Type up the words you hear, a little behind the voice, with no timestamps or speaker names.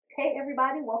Hey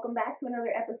everybody, welcome back to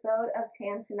another episode of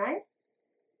Tam Tonight.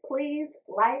 Please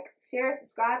like, share,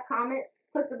 subscribe, comment,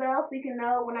 click the bell so you can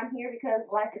know when I'm here because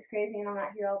life is crazy and I'm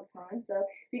not here all the time. So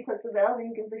if you click the bell,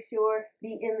 then you can for sure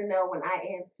be in the know when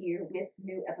I am here with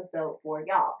new episode for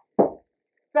y'all.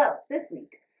 So this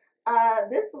week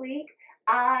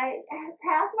I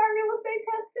passed my real estate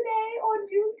test today on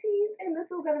Juneteenth, and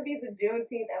this is gonna be the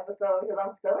Juneteenth episode because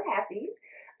I'm so happy.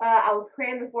 I was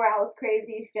cramming before, I was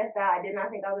crazy, stressed out. I did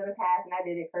not think I was gonna pass, and I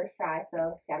did it first try.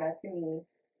 So shout out to me.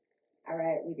 All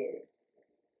right, we did it.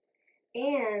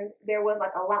 And there was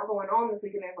like a lot going on this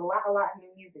week, and there's a lot of new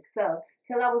music. So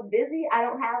because I was busy, I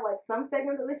don't have like some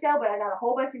segments of the show, but I got a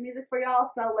whole bunch of music for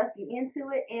y'all. So let's get into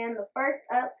it. And the first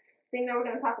up thing that we're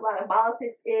gonna talk about in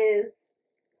politics is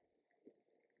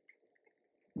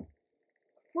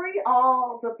free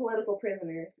all the political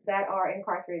prisoners that are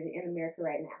incarcerated in America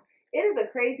right now. It is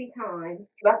a crazy time.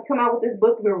 About to come out with this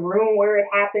book, The Room Where It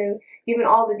Happened, giving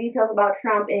all the details about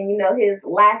Trump and his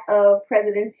lack of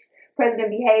president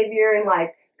behavior and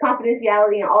like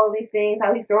confidentiality and all of these things.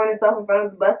 How he's throwing himself in front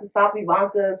of the bus to stop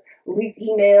Ivanka's leaked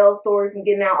email stories from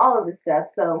getting out. All of this stuff.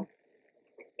 So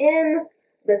in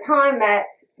the time that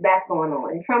that's going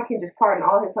on, and Trump can just pardon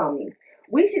all his homies,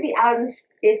 we should be out in the,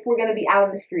 if we're going to be out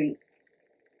in the street,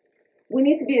 we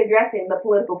need to be addressing the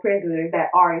political prisoners that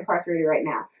are incarcerated right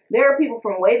now. There are people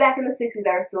from way back in the 60s that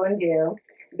are still in jail.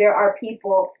 There are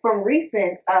people from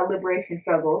recent liberation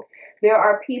struggles. There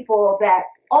are people that,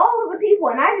 all of the people,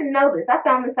 and I didn't know this, I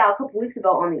found this out a couple weeks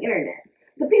ago on the internet.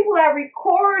 The people that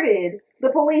recorded the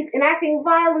police enacting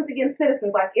violence against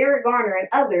citizens like Eric Garner and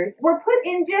others were put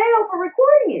in jail for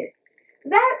recording it.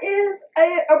 That is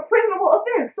a prisonable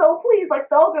offense. So please, like,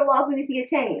 those are laws we need to get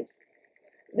changed.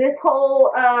 This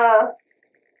whole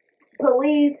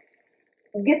police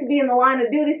get to be in the line of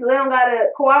duty so they don't gotta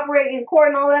cooperate in court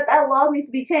and all that. That law needs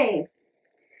to be changed.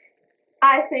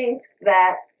 I think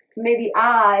that maybe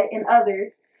I and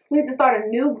others, we need to start a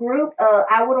new group.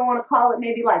 I wouldn't want to call it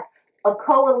maybe like a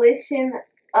coalition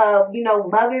of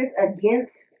mothers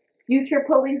against future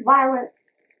police violence.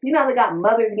 They got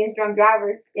mothers against drunk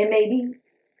drivers, and maybe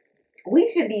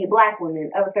we should be black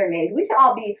women of a certain age. We should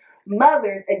all be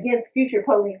mothers against future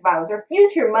police violence or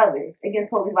future mothers against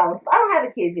police violence. I don't have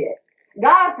a kid yet.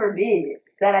 God forbid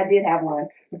that I did have one.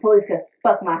 The police could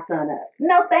fuck my son up.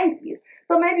 No, thank you.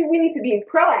 So maybe we need to be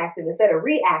proactive instead of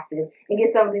reactive and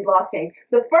get some of these laws changed.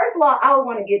 The first law I would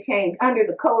want to get changed under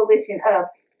the coalition of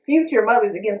future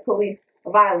mothers against police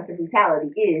violence and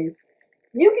brutality is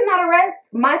you cannot arrest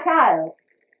my child,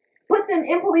 put them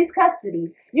in police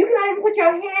custody. You cannot even put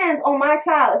your hands on my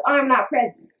child if I'm not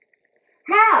present.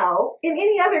 How, in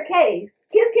any other case,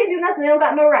 kids can't do nothing, they don't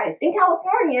got no rights. In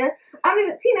California,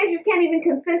 teenagers can't even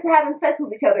consent to having sex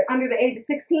with each other under the age of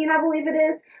 16, I believe it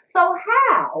is. So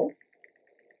how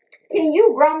can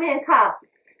you, grown man cop,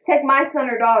 take my son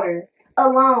or daughter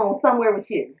alone somewhere with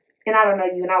you, and I don't know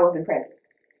you and I wasn't present?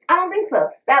 I don't think so.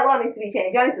 That law needs to be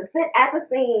changed. Y'all need to sit at the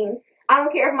scene. I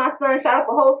don't care if my son shot up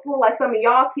a whole school like some of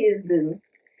y'all kids do.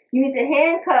 You need to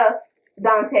handcuff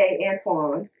Dante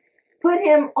Antoine. Put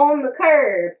him on the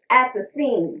curb at the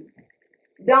scene.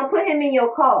 Don't put him in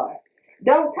your car.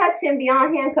 Don't touch him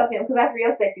beyond handcuff him because that's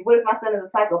real sexy. What if my son is a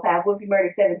psychopath? What if he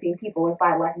murdered 17 people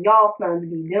inside like y'all sons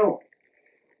be doing?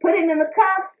 Put him in the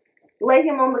cuffs, lay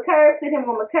him on the curb, sit him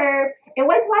on the curb, and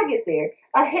wait till I get there.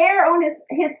 A hair on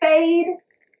his fade,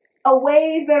 a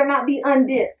wave better not be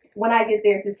undipped when I get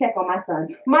there to check on my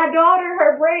son. My daughter,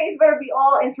 her braids better be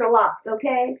all interlocked,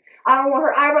 okay? I don't want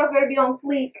her eyebrows better be on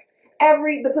fleek.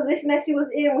 The position that she was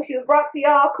in when she was brought to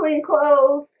y'all, clean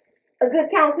clothes, a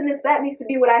good countenance, that needs to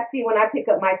be what I see when I pick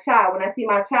up my child, when I see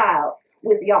my child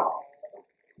with y'all.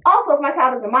 Also, if my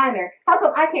child is a minor, how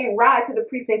come I can't ride to the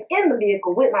precinct in the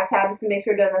vehicle with my child just to make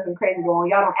sure there's nothing crazy going on?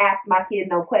 Y'all don't ask my kid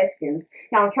no questions.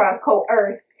 Y'all don't try to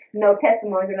coerce no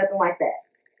testimonies or nothing like that.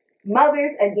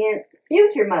 Mothers against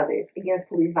future mothers against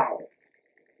police violence.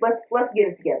 Let's get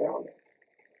it together on this.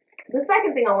 The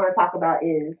second thing I want to talk about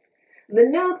is the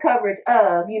news coverage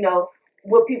of,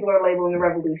 what people are labeling the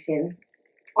revolution,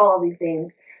 all of these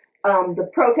things. The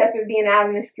protesters being out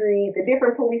in the streets, the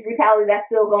different police brutality that's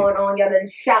still going on. Y'all done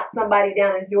shot somebody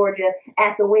down in Georgia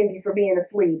at the Wendy's for being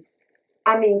asleep.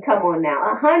 I mean, come on now.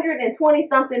 120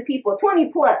 something people,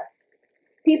 20 plus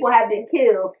people have been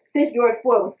killed since George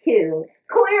Floyd was killed.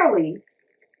 Clearly,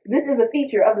 this is a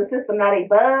feature of the system, not a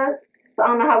bug. So I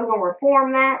don't know how we're going to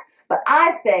reform that. But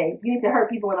I say you need to hurt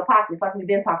people in the pockets like we've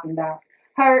been talking about.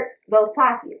 Hurt those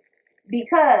pockets.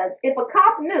 Because if a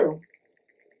cop knew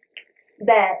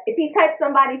that if he touched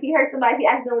somebody, if he hurt somebody, if he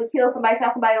accidentally killed somebody,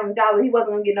 shot somebody on the job, that he wasn't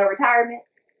going to get no retirement,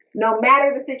 No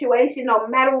matter the situation, no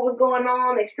matter what was going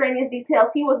on, extraneous details,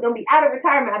 he was going to be out of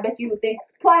retirement. I bet you would think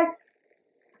twice.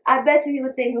 I bet you he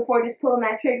would think before just pulling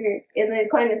that trigger and then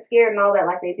claiming scared and all that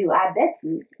like they do. I bet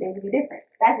you things would be different.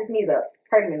 That's just me though.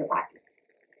 Hurt him in the pocket.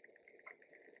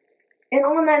 And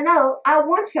on that note, I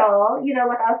want y'all,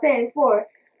 like I was saying before,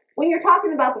 when you're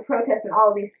talking about the protests and all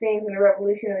of these things and the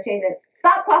revolution and the change,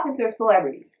 stop talking to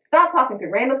celebrities. Stop talking to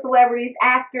random celebrities,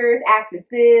 actors,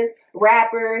 actresses,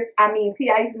 rappers. I mean,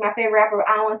 T.I. used to be my favorite rapper,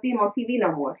 but I don't want to see him on TV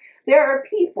no more. There are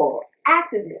people,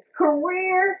 activists,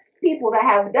 career people that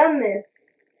have done this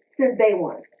since day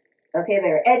one. Okay,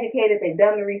 they're educated, they've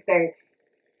done the research,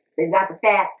 they've got the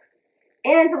facts.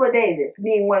 Angela Davis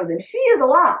being one of them. She is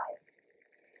alive.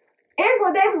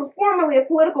 Angela Davis was formerly a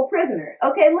political prisoner.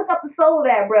 Okay, look up the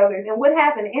Soledad brothers and what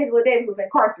happened. Angela Davis was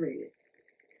incarcerated.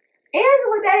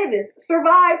 Angela Davis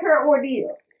survived her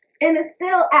ordeal and is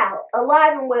still out,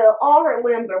 alive and well. All her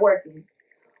limbs are working.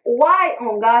 Why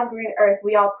on God's green earth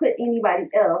will y'all put anybody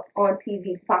else on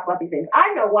TV to talk about these things?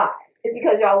 I know why. It's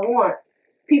because y'all want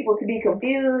people to be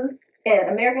confused, and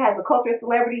America has a culture of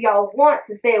celebrity. Y'all want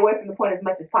to stay away from the point as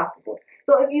much as possible.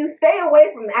 So if you stay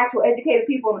away from the actual educated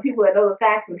people and the people that know the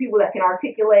facts and the people that can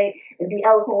articulate and be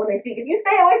eloquent when they speak, if you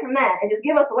stay away from that and just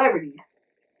give us celebrities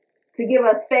to give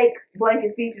us fake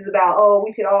blanket speeches about, oh,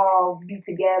 we should all be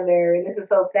together and this is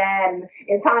so sad and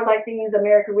in times like these,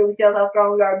 America really shows how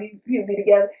strong we are, people be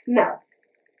together. No.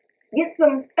 Get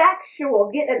some factual,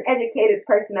 get an educated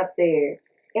person up there.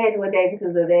 Angela Davis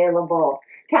is available.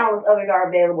 Countless others are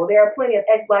available. There are plenty of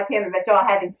ex-Black Panthers that y'all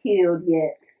haven't killed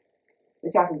yet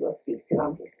that y'all can go speak to.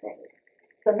 I'm just saying.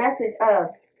 The message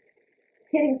of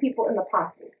hitting people in the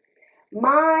pocket.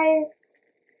 My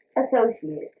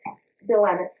associate,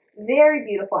 Delana, very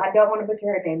beautiful. I don't want to butcher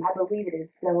her name. I believe it is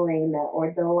Delana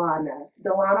or Delana.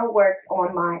 Delana worked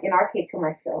on in our cake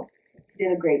commercial. She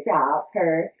did a great job.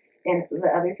 Her and the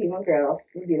other team of girls.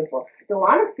 It was beautiful.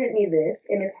 Delana sent me this,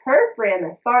 and it's her friend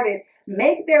that started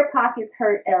Make Their Pockets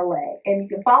Hurt LA. And you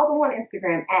can follow them on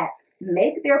Instagram at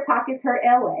Make Their Pockets Hurt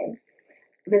LA.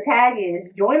 The tag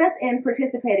is join us in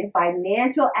participating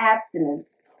financial abstinence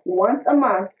once a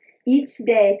month. Each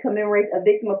day commemorates a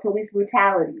victim of police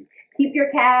brutality. Keep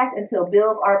your cash until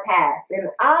bills are passed. And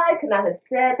I could not have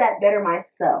said that better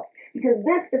myself, because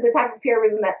this is the type of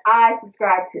terrorism that I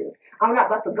subscribe to. I'm not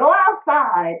about to go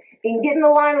outside and get in the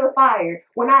line of the fire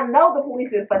when I know the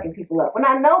police been fucking people up, when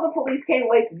I know the police can't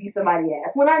wait to beat somebody's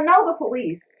ass, when I know the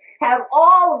police have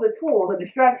all of the tools of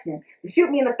destruction to shoot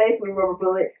me in the face with a rubber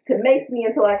bullet, to mace me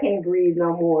until I can't breathe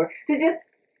no more, to just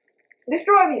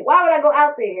destroy me. Why would I go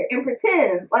out there and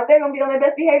pretend like they're going to be on their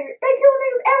best behavior? They kill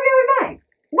niggas every other night.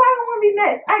 Why do I want to be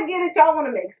next? I get it. Y'all want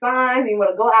to make signs. You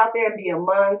want to go out there and be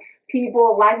among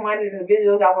people, like-minded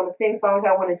individuals. Y'all want to sing songs.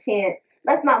 Y'all want to chant.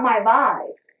 That's not my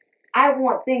vibe. I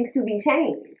want things to be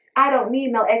changed. I don't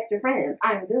need no extra friends.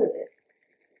 I'm good.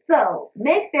 So,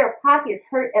 Make Their Pockets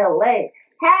Hurt LA.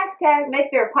 Hashtag Make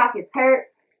Their Pockets Hurt.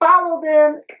 Follow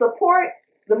them. Support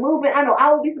the movement. I know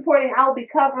I will be supporting. I will be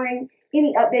covering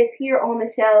any updates here on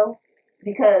the show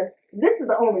because this is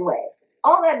the only way.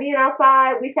 All that being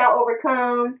outside, we shall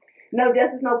overcome. No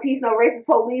justice, no peace, no racist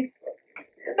police.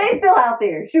 They still out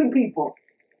there shooting people.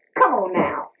 Come on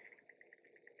now.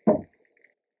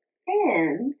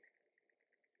 And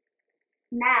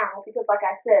now, because like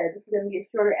I said, this is going to be a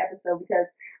shorter episode because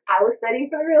I was studying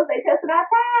for the real estate test and I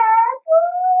passed.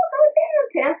 Woo! Oh,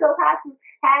 damn. Tam sells houses.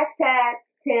 Hashtag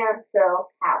Tam sells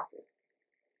houses.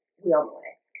 We all know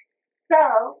it.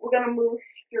 So, we're going to move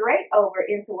straight over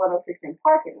into 106 in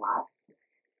parking lot.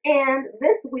 And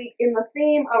this week, in the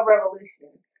theme of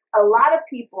revolution, a lot of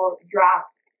people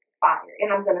dropped fire.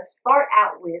 And I'm going to start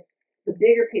out with The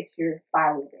Bigger Picture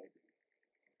by Lil Baby.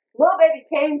 Lil Baby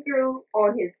came through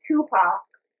on his Tupac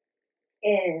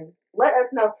and let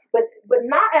us know, but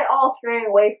not at all straying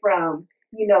away from,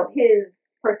 his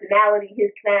personality, his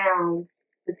sound,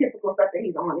 the typical stuff that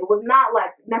he's on. It was not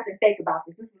like nothing fake about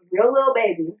this. This was real Lil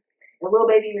Baby. And Lil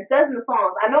Baby even says in the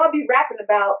songs, I know I be rapping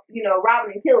about,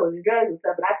 robbing and killing and drugs and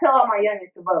stuff, but I tell all my youngins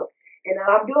to vote. And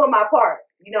I'm doing my part.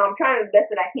 I'm trying the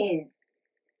best that I can.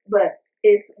 But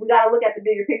we got to look at the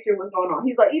bigger picture of what's going on.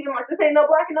 He's like, even like, this ain't no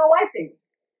black and no white thing.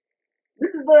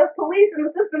 This is the police and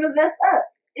the system is messed up.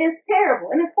 It's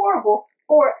terrible and it's horrible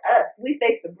for us. We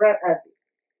face the brunt of it.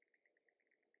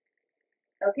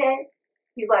 Okay?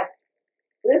 He's like,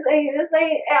 this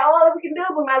ain't all we can do,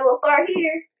 but we might as well start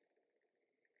here.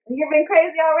 You've been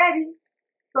crazy already.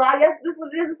 So I guess this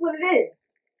is what it is.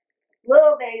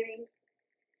 Lil Baby,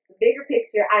 The Bigger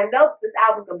Picture. I know this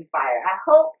album's gonna be fire. I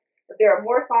hope the there are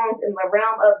more songs in the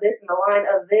realm of this, in the line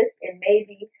of this, and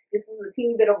maybe this is a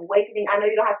teeny bit of awakening. I know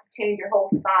you don't have to change your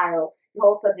whole style, your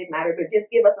whole subject matter, but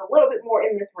just give us a little bit more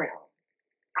in this realm.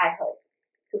 I hope.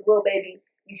 Because, Lil Baby,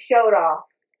 you showed off.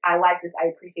 I like this.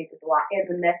 I appreciate this a lot. And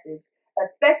the message,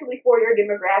 especially for your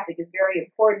demographic, is very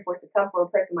important for it to come from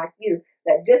a person like you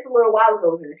that just a little while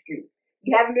ago was in the street.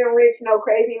 You haven't been rich no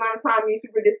crazy amount of time. You're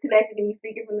super disconnected and you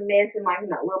speaking from the mansion like,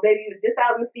 no, Lil Baby, you was just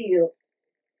out in the field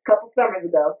a couple summers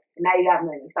ago, and now you got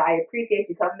money. So I appreciate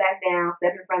you coming back down,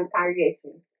 stepping in front of the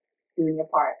congregation, doing your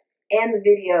part. And the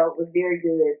video was very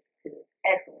good too.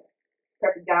 Excellent.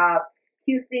 Perfect job.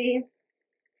 QC,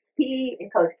 P,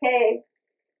 and Coach K,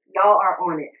 y'all are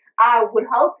on it. I would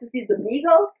hope to see the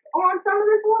Migos on some of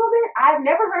this a little bit. I've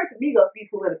never heard the Migos be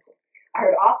political. I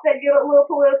heard Offset get a little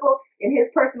political in his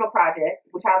personal project,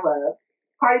 which I love.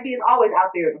 Cardi B is always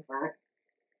out there in the front.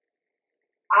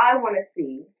 I want to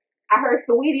see. I heard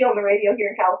Saweetie on the radio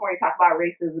here in California talk about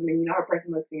racism and, her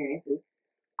personal experiences.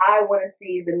 I want to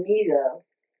see the Migos,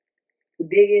 the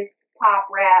biggest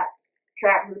pop rap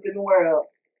trap group in the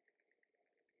world,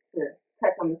 to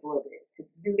touch on this a little bit, to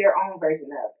do their own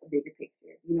version of a bigger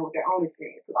picture, with their own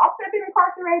experience. Because Offset been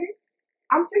incarcerated.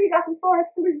 I'm sure he got some stories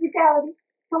of police brutality.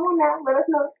 Come on now, let us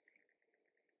know.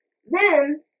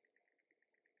 Then,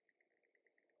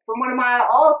 from one of my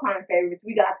all-time favorites,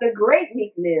 we got the great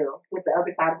Meek Mill with The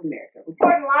Other Side of America.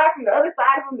 Reporting live from the other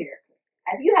side of America.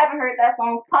 If you haven't heard that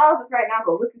song, pause this right now,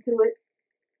 go listen to it.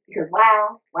 Because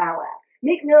wow, wow, wow.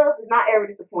 Meek Mill does not ever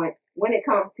disappoint when it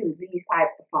comes to these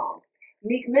types of songs.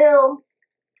 Meek Mill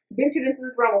ventured into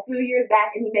this realm a few years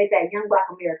back and he made that Young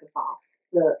Black America song.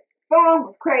 The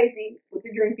song was crazy with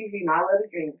the Dream feature, I love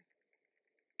the Dream.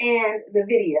 And the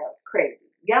video, crazy.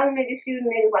 Young niggas shooting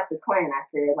niggas like the Klan, I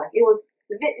said. Like it was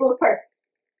perfect.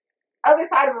 Other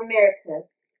Side of America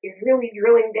is really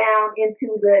drilling down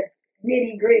into the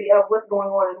nitty gritty of what's going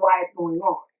on and why it's going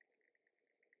on.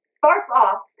 Starts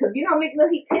off, because Meek Mill,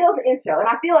 he kills the intro, and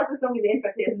I feel like this is going to be the intro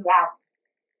to his new album.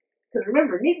 Because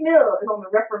remember, Meek Mill is on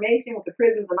the Reformation with the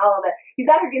prisons and all of that. He's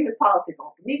out here getting his politics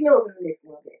on. So Meek Mill is in the mix a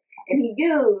little bit. And he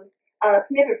used a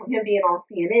snippet from him being on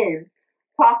CNN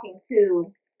talking to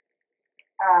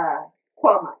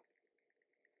Cuomo.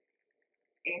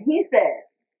 And he said,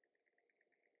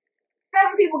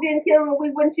 7 people getting killed in a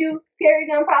week, wouldn't you carry a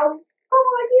gun probably? Oh,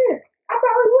 like, yeah, I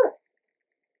probably would.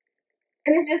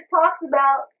 And it just talks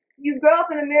about you grow up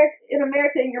in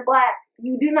America and you're black.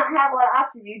 You do not have a lot of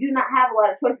options. You do not have a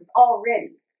lot of choices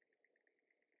already.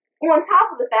 On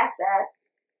top of the fact that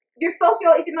your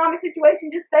socioeconomic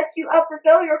situation just sets you up for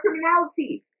failure or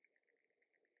criminality.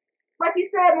 Like you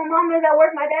said, my mom is at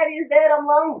work, my daddy is dead, I'm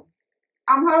lonely.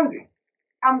 I'm hungry.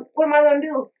 What am I going to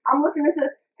do? I'm listening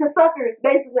to suckers,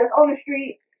 basically, that's on the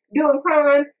street, doing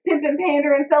crime, pimping,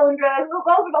 pandering, selling drugs. Those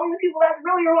are the only people that's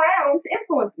really around to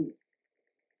influence me.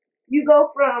 You go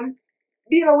from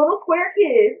being a little square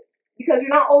kid, because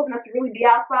you're not old enough to really be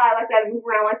outside like that and move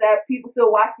around like that, people still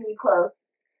watching you close,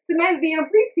 to maybe being a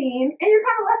preteen, and you're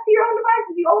kind of left to your own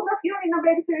devices. You're old enough, you don't need no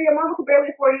babysitter, your mama could barely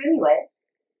afford it anyway.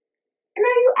 And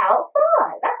now you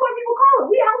outside. That's what people call it.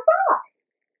 We outside.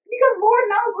 Because Lord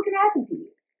knows what can happen to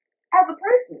you. As a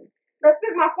person that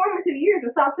spent my formative years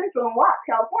in South Central and Watts,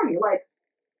 California, like,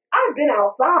 I've been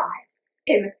outside.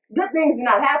 And good things do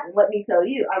not happen, let me tell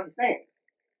you. I'm just saying.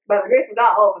 By the grace of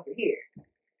God, all of us are here.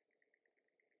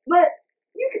 But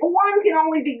one can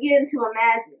only begin to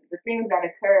imagine the things that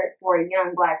occurred for a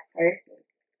young black person,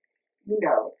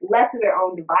 left to their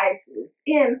own devices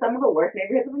in some of the worst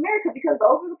neighborhoods of America, because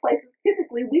those are the places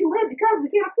typically we live because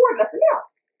we can't afford nothing else.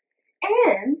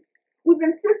 And we've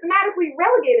been systematically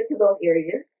relegated to those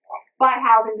areas by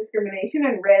housing discrimination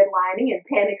and redlining and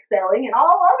panic selling and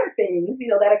all other things,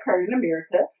 that occurred in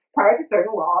America prior to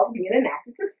certain laws being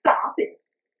enacted to stop it.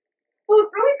 So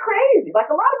it's really crazy. Like,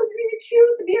 a lot of us didn't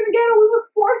choose to be in the ghetto. We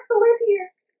were forced to live here.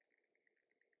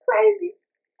 Crazy.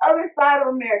 Other Side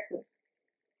of America.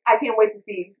 I can't wait to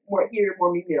hear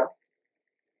more Meek Mill.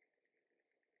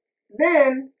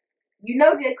 Then,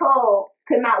 J. Cole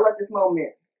could not let this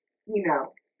moment,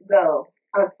 go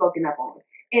unspoken up on.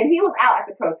 And he was out at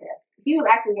the protest. He was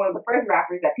actually one of the first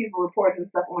rappers that people reported and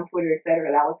stuff on Twitter,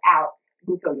 etc., that was out,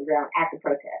 boots on the ground, at the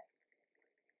protest.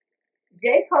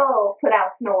 J. Cole put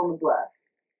out Snow on the Bluff.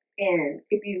 And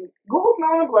if you Google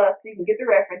Snow on the Bluff, so you can get the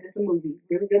reference, it's a movie,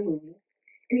 really good movie.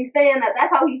 And he's saying that that's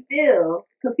how he feels,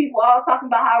 because people are all talking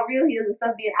about how real he is and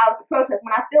stuff being out at the protest.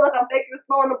 When I feel like I'm faking the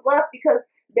Snow on the Bluff because,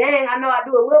 dang, I know I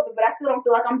do a little bit, but I still don't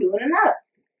feel like I'm doing enough.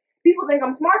 People think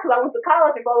I'm smart because I went to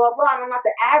college and blah, blah, blah, and I'm not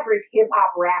the average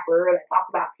hip-hop rapper that talks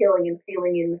about killing and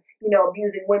stealing and,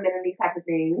 abusing women and these types of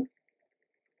things.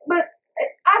 But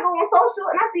I go on social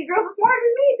and I see girls are smarter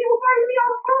than me. People smarter than me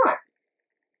all the time.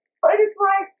 But it's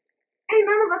like, ain't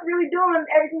none of us really doing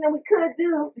everything that we could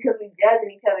do because we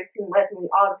judging each other too much, and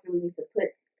we all just really need to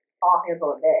put all hands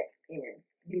on deck and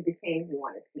do the change we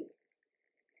want to see.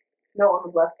 Snow on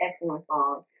the Bluff, excellent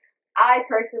song. I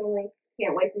personally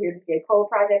can't wait to hear the J. Cole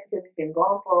project because it's been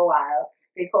going for a while.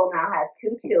 J. Cole now has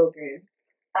 2 children.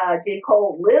 J.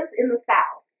 Cole lives in the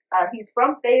South. He's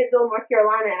from Fayetteville, North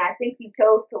Carolina, and I think he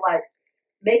chose to like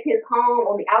make his home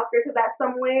on the outskirts of that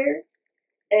somewhere.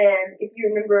 And if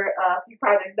you remember a few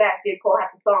projects back, J. Cole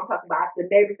had the song talking about the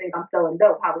neighbors think I'm selling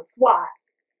dope, how the SWAT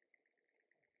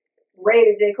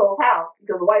raided J. Cole's house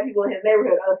because the white people in his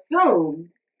neighborhood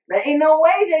assumed there ain't no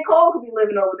way J. Cole could be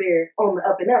living over there on the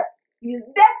up and up. He's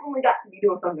definitely got to be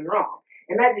doing something wrong.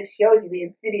 And that just shows you the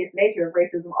insidious nature of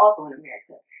racism also in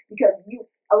America. Because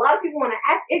a lot of people want to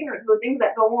act ignorant to the things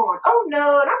that go on. Oh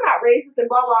no, and I'm not racist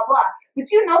and blah, blah, blah. But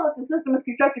you know that the system is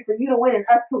constructed for you to win and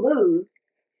us to lose.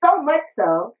 So much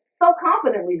so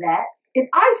confidently that if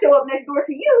I show up next door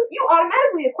to you, you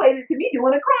automatically equate it to me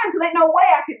doing a crime because ain't no way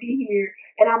I could be here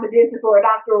and I'm a dentist or a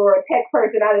doctor or a tech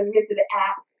person. I invented the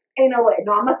app. Ain't no way.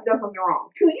 No, I must have done something wrong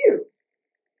to you.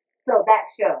 So that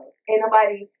shows. Ain't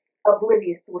nobody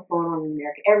oblivious to what's going on in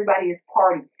America. Everybody is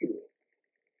party to it.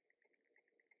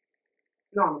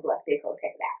 No, I'm a blessed day, so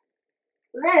check that.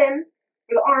 Then,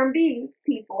 for the R&B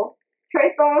people,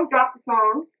 Trey Songz dropped a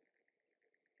song.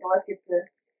 And let's get to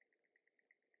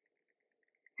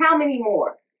how many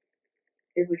more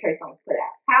is what Trey Songz put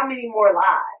out. How many more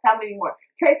lives? How many more?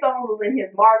 Trey Songz was in his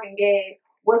Marvin Gaye,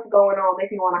 What's Going On,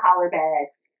 Make Me Want to Holler bag.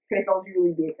 Trey Songz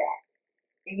really did that.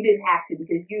 And you didn't have to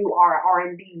because you are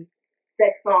an R&B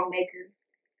sex song maker.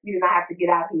 You do not have to get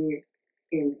out here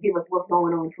and give us What's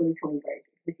Going On 2020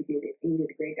 version. But you did it, and you did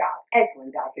a great job.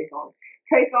 Excellent job, Trey Songz.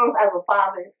 Trey Songz, as a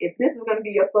father, if this is going to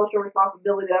be your social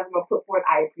responsibility that I'm going to put forth,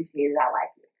 I appreciate it. I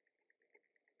like it.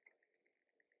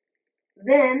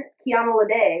 Then Kiana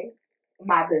Lede,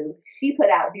 my boo, she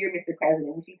put out Dear Mr. President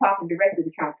when she's talking directly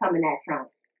to Trump, coming at Trump.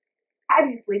 How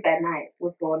do you sleep at night?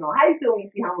 What's going on? How do you feel when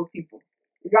you see homeless people?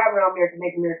 You drive around America,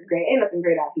 make America great. Ain't nothing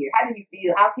great out here. How do you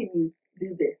feel? How can you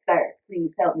do this, sir?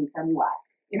 Please help me. Tell me why.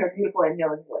 In her beautiful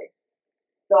angelic voice.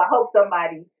 So I hope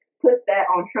somebody puts that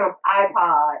on Trump's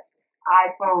iPod,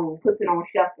 iPhone, puts it on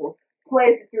shuffle,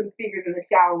 plays it through the speakers in the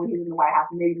shower when he's in the White House,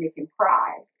 and maybe make him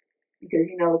cry. Because,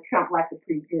 you know, Trump likes a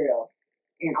pretty girl.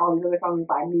 And all these other songs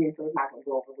by men, so it's not going to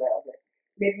go over well. But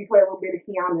maybe you play a little bit of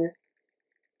Kiana,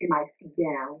 it might seep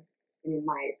down, and it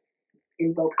might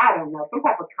invoke, I don't know, some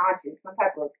type of conscience, some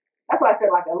type of, that's why I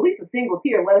said, like, at least a single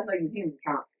tear, let us know you're human,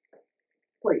 Trump.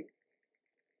 Please.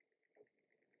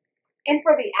 And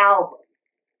for the album,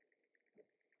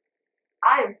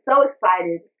 I am so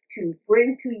excited to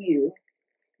bring to you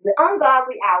The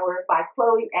Ungodly Hour by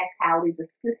Chloe X Halle, the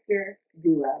sister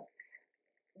duo.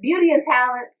 Beauty and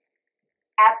talent,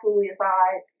 absolutely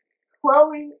aside,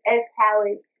 Chloe X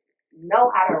Halle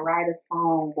know how to write a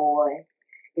song, boy.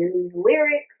 And these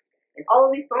lyrics and all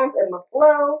of these songs and the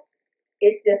flow,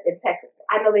 it's just impeccable.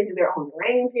 I know they do their own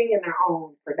arranging and their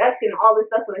own production and all this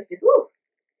stuff, so it's just, woo.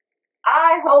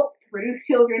 I hope to produce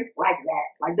children like that.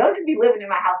 Like, don't just be living in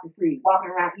my house for free,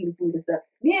 walking around eating food and stuff.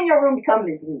 Be in your room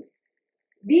becoming a genius.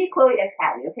 Be Chloe X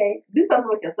Halle, okay? Do something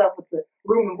with yourself with the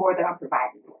room and board that I'm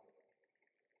providing you.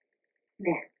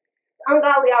 Now,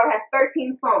 Ungodly Hour has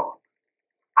 13 songs.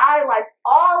 I like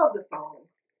all of the songs.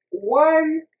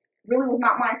 One really was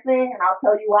not my thing, and I'll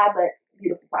tell you why, but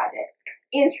beautiful project.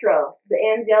 Intro, the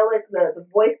angelic, the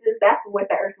voices, that's the voice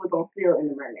that Ursula gonna steal in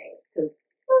The Mermaid. Because,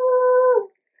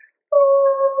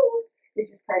 it's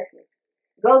just perfect.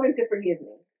 Goes into Forgive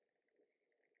Me.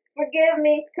 Forgive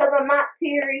me, because I'm not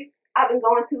teary. I've been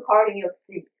going too hard in your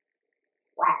city.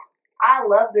 Wow. I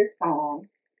love this song.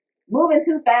 Moving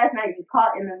too fast, now you're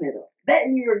caught in the middle.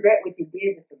 Betting you regret what you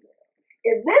did just a little.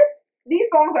 If these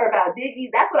songs are about Biggie,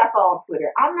 that's what I saw on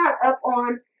Twitter. I'm not up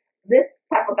on this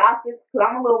type of gossip because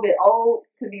I'm a little bit old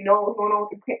to be knowing what's going on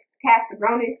with the cast of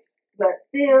Grownish, but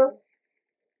still,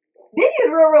 Biggie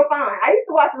is real fine. I used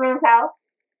to watch Run's House,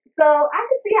 so I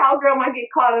can see how a girl might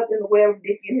get caught up in the web of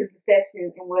Biggie and his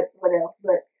deception and what else.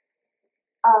 But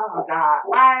oh God,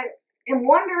 I am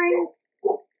wondering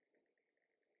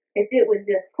if it was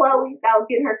just Chloe that was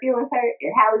getting her feelings hurt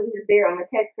and Halle was just there on the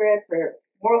text thread for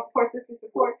moral support, sister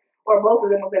support, or both of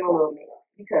them was in a little mix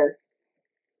because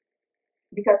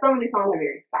some of these songs are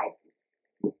very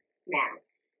spicy. Now,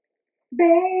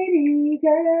 baby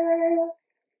girl,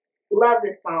 love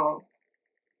this song.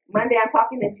 Monday I'm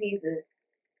talking to Jesus.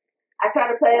 I try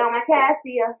to play on my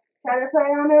Casio, try to play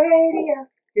on the radio.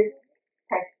 Just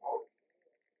perfect.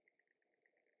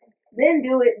 Then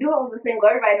Do It. Do It was a single.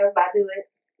 Everybody knows about Do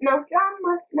It. No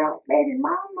drama, no baby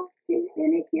mama, she's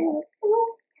in it cute.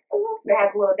 Ooh, ooh. They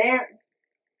have a little dance.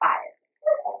 Fire.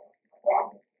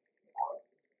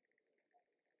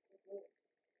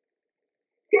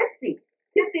 Tipsy.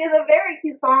 Tipsy is a very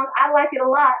cute song. I like it a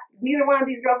lot. Neither one of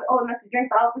these girls are old enough to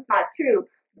drink, so I hope it's not true.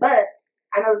 But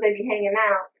I know that they be hanging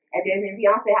out at Jay-Z and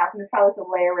Beyonce house, and there's probably some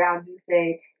way around you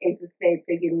say Ace of Spades,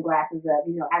 they giving glasses up,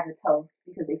 as a toast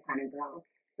because they kind of grown.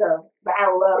 So, but I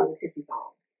love the Tipsy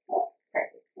song.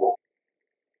 Perfect.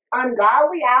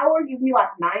 Ungodly Hour gives me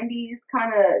like 90s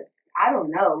kind of, I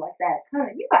don't know, like that kind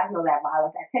of, you guys know that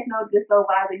vibe, like that techno disco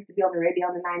vibe that used to be on the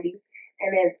radio in the 90s.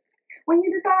 And it's when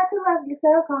you decide to love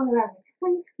yourself, come around me.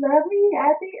 When you love me,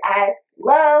 I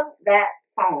love that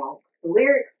song. The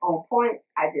lyrics on point.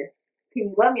 Can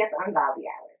you love me at the Ungodly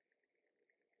Hour?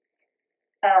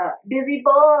 Busy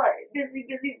boy,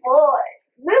 busy boy.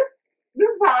 This, this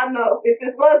is how I know if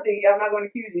this was you, I'm not going to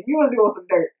accuse you. You was doing some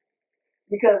dirt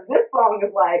because this song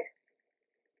is like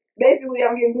basically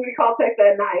I'm getting booty call text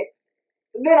at night.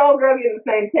 And then old girl getting the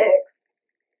same text.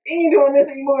 And you doing this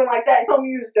and you moving like that. You told me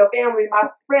you was your family, my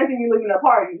friends, and you leaving a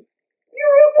party.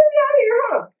 You're real busy out here,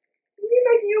 huh? You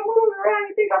making you move around.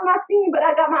 You think I'm not seeing, but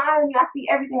I got my eye on you. I see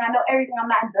everything. I know everything. I'm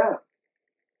not dumb.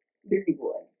 Busy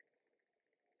boy.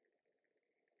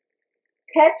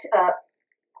 Catch Up,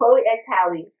 Chloe X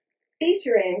Halle,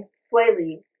 featuring Sway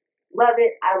Lee. Love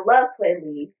it. I love Sway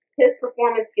Lee. His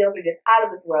performance skills are just out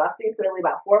of this world. I've seen Sway Lee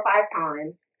about 4 or 5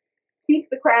 times. Keeps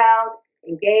the crowd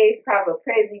engaged. The crowd goes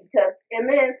crazy because, and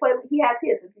then Sway Lee, he has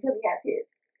hits. It's because he has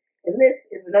hits. And this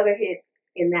is another hit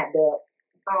in that dub.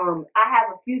 I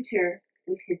have a future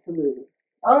with shit to lose.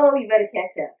 Oh, you better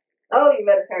catch up. Oh, you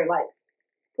better turn lights.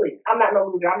 Please. I'm not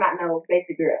no loser. I'm not no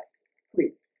basic girl.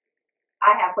 Please.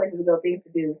 I have places to go, things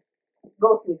to do.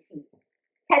 Go to achieve.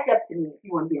 Catch up to me if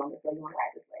you want to be on this way. You want to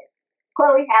ride this way.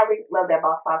 Chloe Halle, love that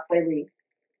boss talk. Sway Lee.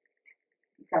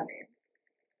 Come in.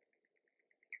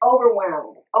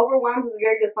 Overwhelmed. Overwhelmed is a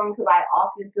very good song because I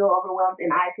often feel overwhelmed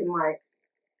and I can like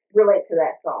relate to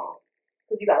that song.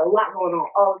 Because you got a lot going on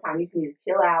all the time. You just need to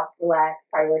chill out, relax,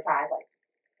 prioritize. Like,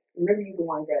 remember you the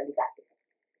one girl, you got this.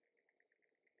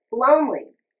 Lonely.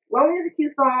 Lonely is a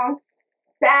cute song.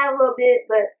 Sad a little bit,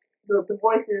 but the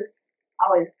voices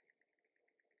always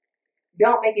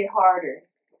don't make it harder.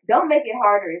 Don't make it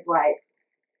harder is like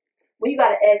when you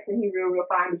got an ex and he real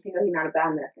fine, but you know he's not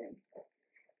about nothing.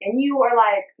 And you are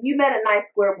like, you met a nice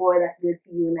square boy that's good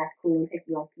to you and that's cool and take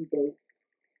you on few dates.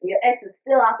 And your ex is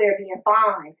still out there being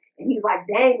fine. And he's like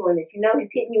dangling it. You know,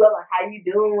 he's hitting you up like, how you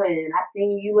doing? I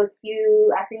seen you look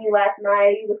cute. I seen you last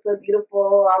night. You look so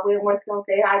beautiful. I wouldn't want to come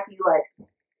say hi to you. Like,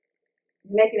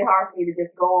 making it hard for me to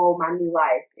just go on my new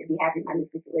life and be happy in my new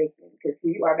situation. Because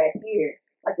here you are back here,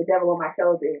 like the devil on my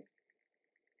shoulder.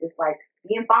 It's like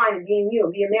being fine and being you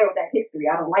and being there with that history.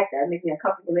 I don't like that. It makes me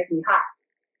uncomfortable, it makes me hot.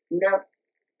 You know?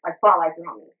 Like spotlights are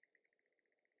on me.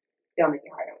 Don't make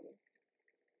it hard on me.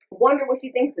 Wonder what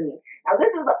she thinks of me. Now, this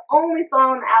is the only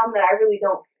song on the album that I really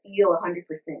don't feel 100%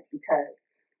 because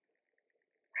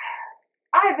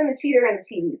I have been the cheater and the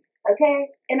cheated, okay?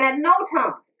 And at no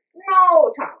time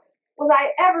was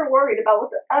I ever worried about what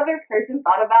the other person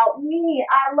thought about me.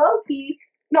 I low key,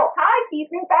 no, high key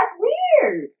think that's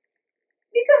weird.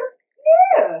 Because,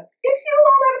 yeah, if she was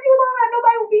all that, if he was all that,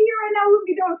 nobody would be here right now. We would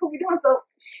be doing what we're doing. So,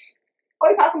 why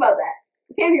are you talking about that?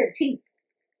 We came here to cheat.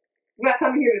 We're not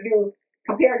coming here to do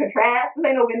compare and contrast. This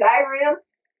ain't no Venn diagram.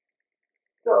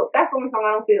 So that's the only song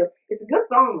I don't feel. It's a good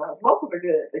song though. Vocals are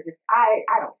good, but just I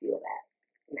don't feel that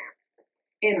now.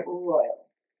 And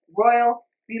Royal,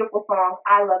 beautiful song.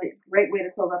 I love it. Great way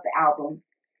to close up the album.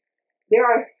 There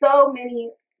are so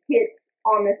many hits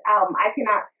on this album. I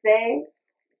cannot say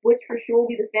which for sure will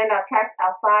be the standout tracks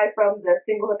outside from the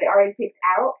single that they already picked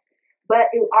out.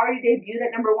 But it already debuted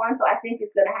at #1, so I think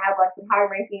it's gonna have like some high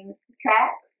ranking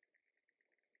tracks.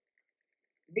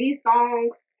 These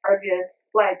songs are just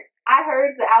like I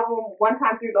heard the album one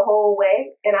time through the whole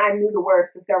way, and I knew the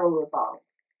words to several of the songs.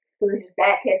 So it's just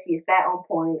that catchy, it's that on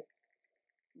point.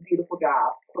 Beautiful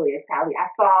job, Chloe Halle.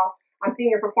 I'm seeing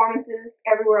your performances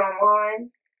everywhere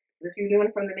online that you're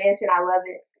doing from the mansion. I love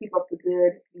it. Keep up the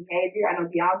good behavior. I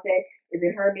know Beyonce is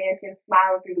in her mansion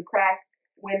smiling through the crack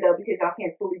window because y'all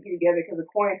can't fully be together because of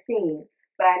quarantine.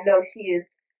 But I know she is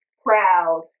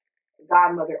proud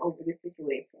godmother over this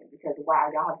situation because wow,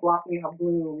 y'all have blossomed, you have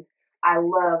bloomed. I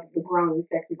love the grown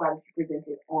sexy body she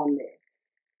presented on this.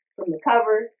 From the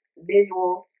cover, the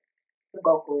visuals, the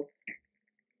vocals.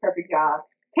 Perfect job.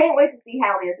 Can't wait to see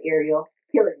Halle as Ariel.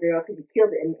 Kill it, girl, because you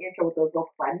killed it in the intro with those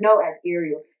vocals. I know as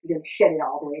Ariel, you're going to shut it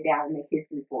all the way down and make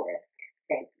history for us.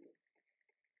 Thank you.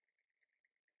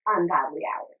 Ungodly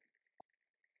Hour.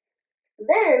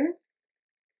 Then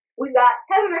We got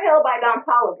Heaven or Hell by Don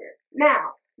Toliver.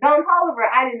 Now, Don Toliver,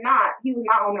 he was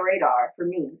not on the radar for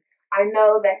me. I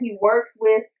know that he works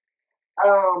with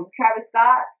Travis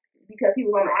Scott because he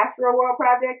was on the Astro World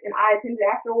project and I attended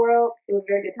Astro World. It was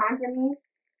a very good time for me.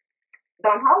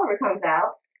 Don Toliver comes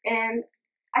out and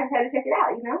I just had to check it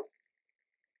out, you know?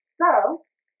 So,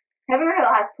 Heaven or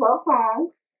Hell has 12 songs,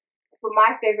 but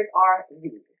my favorites are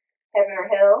these. Heaven or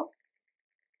Hell,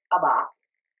 Abba.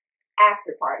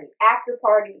 After Party. After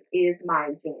Party is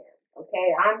my jam. Okay,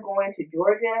 I'm going to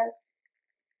Georgia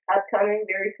upcoming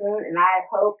very soon, and I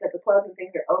hope that the clubs and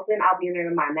things are open. I'll be in there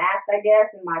in my mask, I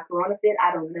guess, in my Corona fit.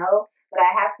 I don't know, but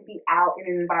I have to be out in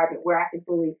an environment where I can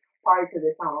fully party to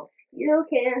this song. You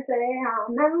can't say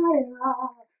I'm not in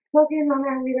love, smoking on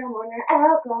that weed, I'm on that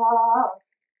alcohol.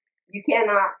 You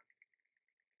cannot.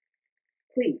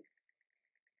 Please.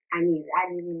 I need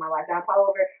it in my life. Don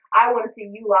Toliver, I want to see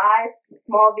you live,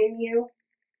 small venue,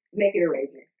 make it a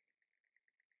rager.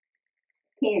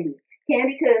 Candy.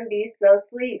 Candy couldn't be so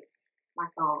sweet. My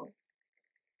song.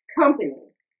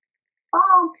 Company.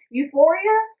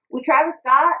 Euphoria with Travis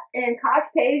Scott and Koch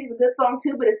Page is a good song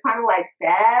too, but it's kind of like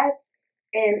sad.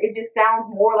 And it just sounds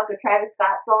more like a Travis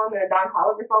Scott song than a Don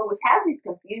Toliver song, which has me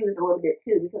confused a little bit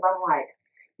too, because I'm like,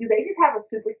 do they just have a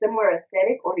super similar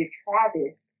aesthetic, or did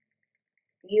Travis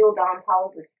steal Don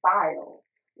Toliver's style,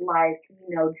 like, you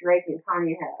know, Drake and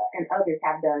Kanye and others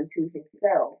have done to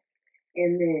himself,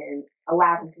 and then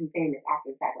allow him to be famous after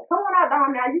the fact? Like, come on out,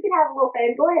 Don. Now you can have a little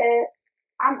fame. Go ahead.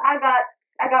 I got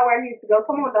where I need to go.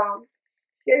 Come on, Don.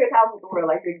 Share your house with the world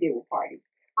like you did with Party.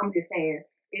 I'm just saying,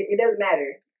 it doesn't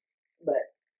matter, but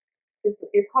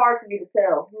it's hard for me to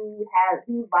tell whose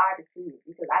vibe is whose,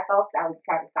 because I thought that was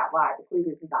Travis Scott vibe, but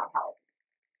clearly it's Don Toliver.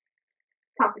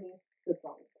 Company, good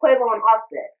song. Quavo and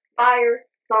Offset, fire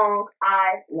song,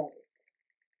 I love it.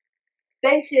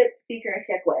 Spaceship featuring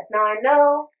Sheck West. Now I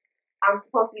know I'm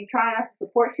supposed to be trying not to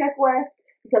support Sheck West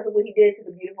because of what he did to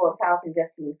the beautiful and talented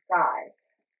Justine Skye.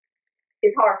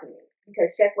 It's hard for me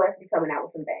because Sheck West be coming out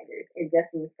with some bangers, and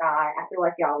Justine Skye, I feel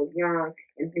like y'all was young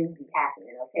and things be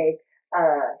happening, okay?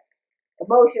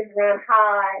 Emotions run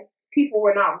high. People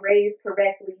were not raised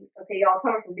correctly. Okay, y'all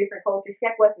coming from different cultures.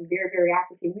 Sheck West is very, very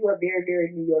African. You are very,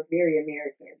 very New York, very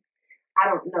American. I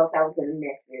don't know if that was going to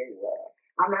mesh very well.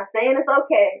 I'm not saying it's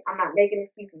okay. I'm not making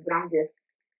excuses, but I'm just,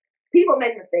 people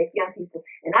make mistakes, young people.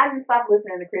 And I didn't stop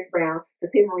listening to Chris Brown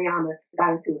because him and Rihanna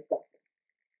got into a stuff.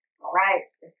 All right?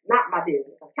 It's not my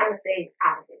business. I'm trying to stay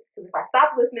out of it. Because if I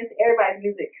stop listening to everybody's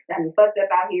music that I'm fucked up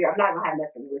out here, I'm not going to have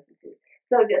nothing to listen to.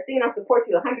 So Justine, I support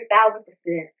you 100,000%.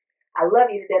 I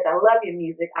love you to death. I love your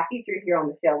music. I feature it here on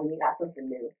the show when you got something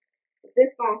new.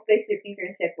 This song, Spaceship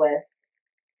featuring Sheck West,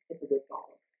 it's a good song.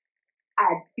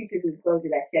 I featured the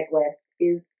disclosure that Sheck West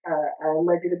is an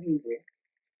alleged abuser.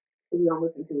 So we don't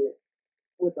listen to it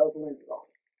with those lenses on.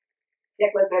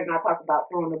 Sheck West better not talk about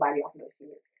throwing nobody off no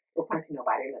shit or punching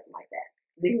nobody or nothing like that.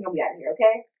 Then he's gonna be out of here,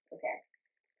 okay? Okay.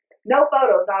 No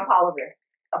photos, Don Toliver.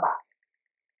 About.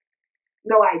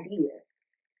 No idea.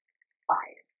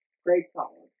 Fire. Great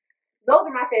song. Those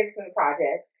are my favorites from the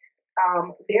project.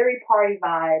 Very party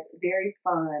vibe, very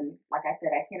fun. Like I said,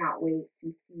 I cannot wait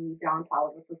to see Don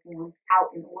Toliver perform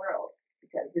out in the world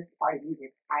because this is party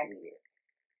music. I need it.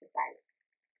 Excited.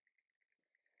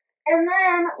 And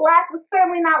then, last but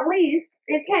certainly not least,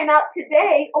 it came out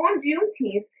today on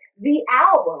Juneteenth, the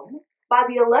album by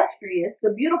the illustrious, the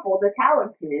beautiful, the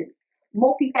talented,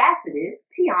 multifaceted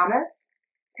Teyana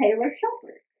Taylor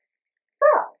Shepard.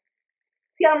 So,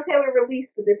 Teyana Taylor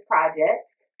released this project,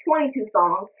 22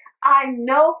 songs. I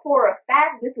know for a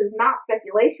fact, this is not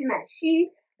speculation, that she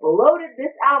loaded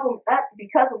this album up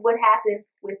because of what happened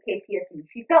with KPFT.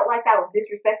 She felt like that was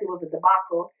disrespectful, was a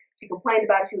debacle. She complained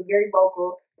about it. She was very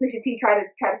vocal. Pusha T tried to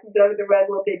sweep it under the rug a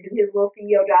little bit, do his little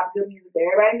CEO job, good music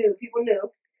there. Everybody knew, people knew.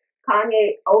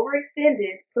 Kanye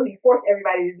overextended, so he forced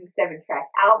everybody to do 7-track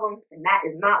albums, and that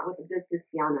is not what the good sis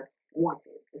Teyana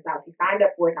wanted. It's not what she signed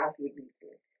up for, it's not what she agreed to.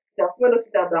 So Swindle,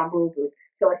 she felt on Boo Boo,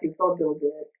 so like she was so doing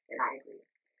good, and I agree.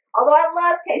 Although I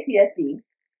love KPFT,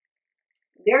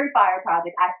 very fire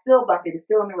project, I still bump it, it's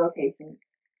still in the rotation.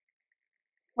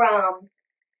 From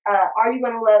Are You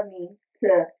Gonna Love Me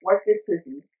to Work This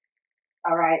Pussy,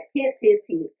 alright, hits.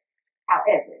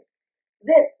 However,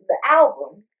 the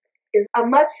album, is a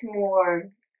much more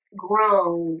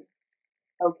grown,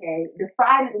 okay,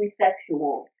 decidedly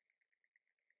sexual,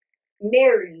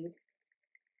 married,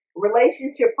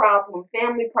 relationship problem,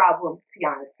 family problem,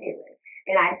 Teyana Taylor.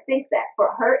 And I think that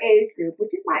for her age group,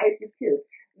 which is my age group too,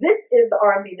 this is the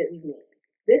R&B that we need.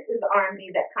 This is the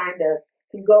R&B that kind of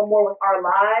can go more with our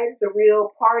lives, the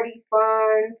real party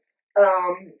fun,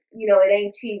 you know, it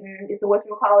ain't cheating, it's the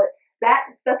whatchamacallit.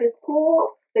 That stuff is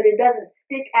cool, but it doesn't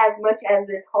stick as much as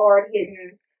this hard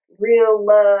hitting, real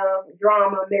love,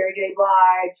 drama, Mary J.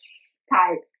 Blige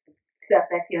type stuff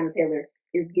that Teyana Taylor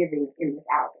is giving in this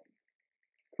album.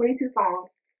 22 songs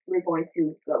we're going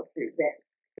to go through then.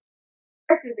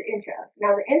 First is the intro.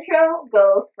 Now the intro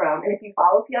goes from, and if you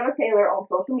follow Teyana Taylor on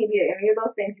social media, any of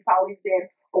those things, you've probably been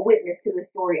a witness to the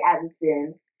story as it's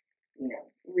been,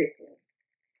 written.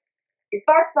 It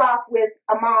starts off with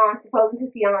Iman proposing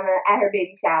to Teyana at her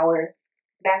baby shower,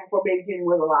 back before Baby Junior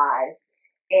was alive,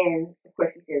 and of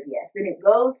course she says yes. Then it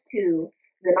goes to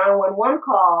the 911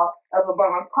 call of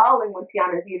Iman calling when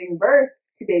Teyana is giving birth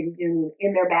to Baby Junior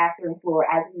in their bathroom floor,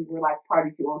 as we were like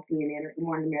party to on CNN or Good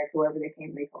Morning America, wherever they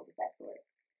came, they told us that story.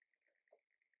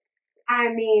 I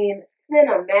mean,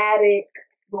 cinematic,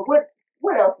 but what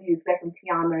else do you expect from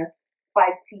Teyana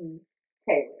Spike T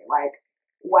Taylor? Like,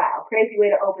 wow, crazy way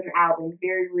to open the album,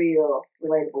 very real,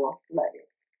 relatable, love it.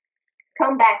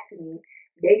 Come Back to Me,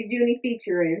 Baby Junie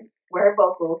featuring with her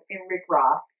vocals and Rick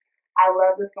Ross. I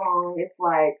love the song. It's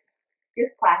like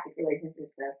just classic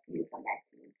relationship stuff. You Come Back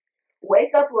to Me.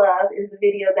 Wake Up Love is the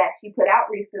video that she put out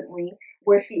recently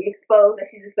where she exposed that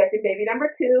she's expecting baby number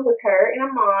 2 with her and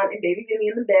Iman and Baby Junie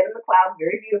in the bed in the clouds.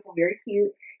 Very beautiful, very cute.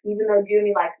 Even though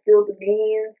Junie like spilled the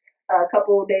beans a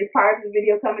couple of days prior to the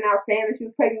video coming out saying that she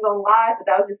was pregnant on live, but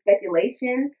that was just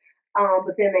speculation.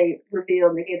 But then they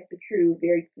revealed and they gave us the true,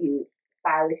 very cute,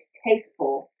 stylish,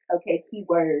 tasteful, okay,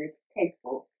 keywords,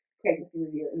 tasteful pregnancy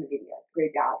reveal in the video.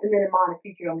 Great job. And then Iman is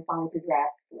featured on the song with his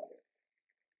rap. Love it.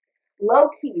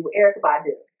 Low Key with Erykah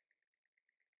Badu.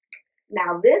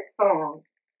 Now this song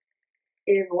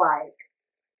is like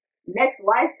Next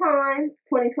Lifetime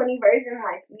 2020 version.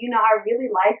 Like, I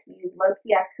really like you. Low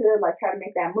key, I could like try to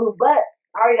make that move, but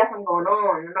I already got something going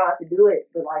on. I know I have to do it,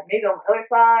 but like maybe on the other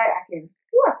side, I can.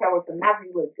 I try with some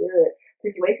nappy look good,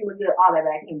 situation look good, all that,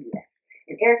 but I can't do that.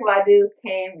 And Erykah Badu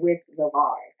came with the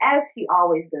bars, as she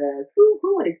always does.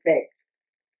 Who would expect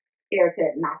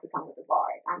Erykah not to come with the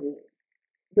bars? I mean,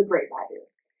 the great Badu.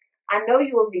 I know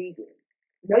you're a vegan.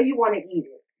 Know you want to eat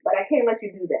it, but I can't let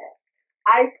you do that.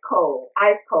 Ice cold.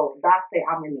 Doc say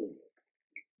I'm gonna need it.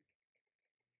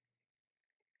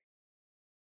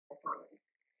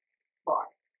 Bar.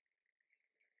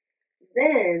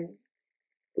 Then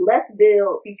Let's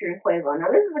Build featuring Quavo.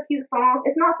 Now this is a cute song.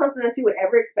 It's not something that you would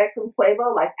ever expect from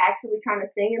Quavo, like actually trying to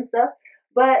sing and stuff.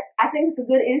 But I think it's a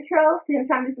good intro to him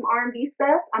trying to do some R&B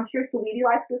stuff. I'm sure Saweetie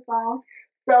likes this song.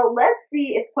 So let's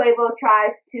see if Quavo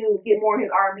tries to get more in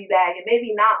his R&B bag and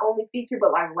maybe not only feature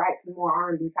but like write some more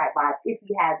R&B type vibes. If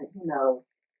he hasn't, who knows?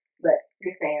 But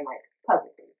you're saying like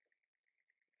publicly.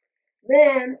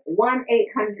 Then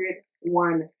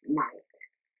 1-800-1-NIGHT.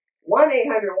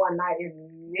 1-800-1-NIGHT is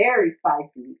very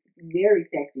spicy, very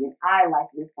sexy, and I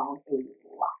like this song a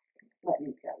lot. Let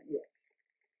me tell you.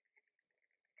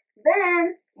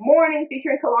 Then Morning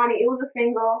featuring Kehlani. It was a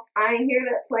single. I ain't here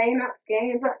to play no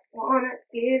games. I wanna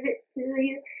give it to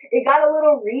you. It got a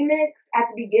little remix at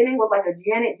the beginning with like a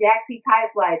Janet Jackson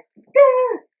type like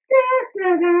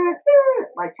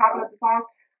like chopping up the song.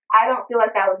 I don't feel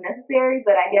like that was necessary,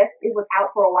 but I guess it was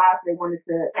out for a while, so they wanted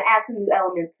to add some new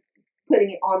elements,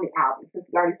 putting it on the album since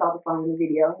we already saw the song in the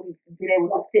video. We've been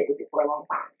able to sit with it for a long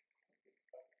time.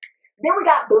 Then we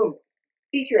got Boom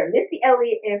featuring Missy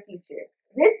Elliott and Future.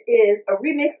 This is a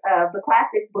remix of the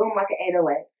classic Boom Like an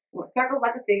 808. Circles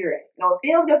like a figure eight. It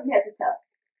feels good from head to toe.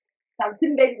 So I'm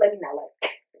sitting baby let me know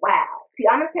like, wow.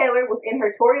 Teyana Taylor was in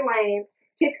her Tory Lanez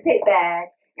Chicks Tape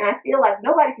bag, and I feel like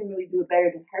nobody can really do it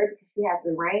better than her because she has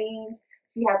the range,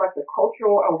 she has like the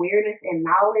cultural awareness and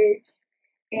knowledge,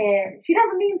 and she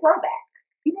doesn't mean throwback.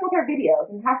 Even with her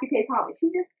videos and how she pays homage,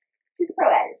 she's a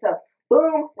pro at it. So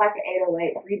Boom Like an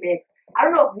 808 remix. I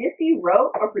don't know if Missy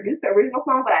wrote or produced the original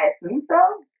song, but I assume so.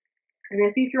 And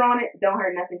then Future on it, don't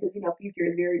hurt nothing because Future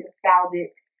is very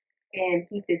nostalgic and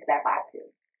he fits that vibe too.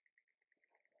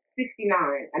 69,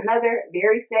 another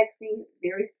very sexy,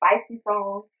 very spicy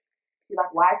song. She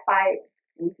like Wi-Fi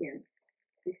Weekend.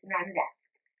 69 is that.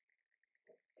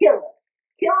 Killer.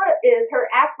 Killer is her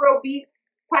Afrobeat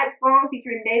type song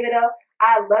featuring Davido.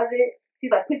 I love it.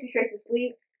 She's like put you straight to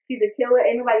sleep. She's a killer.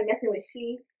 Ain't nobody messing with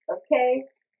she. Okay.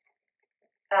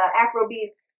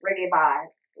 Afrobeats, reggae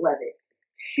vibes. Love it.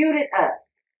 Shoot It Up.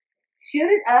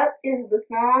 Shoot It Up is the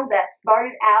song that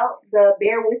started out the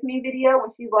Bear With Me video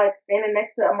when she's like standing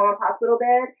next to Iman's hospital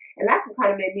bed. And that's what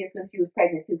kind of made me assume she was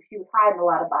pregnant too. She was hiding a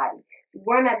lot of body. She was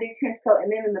wearing that big trench coat, and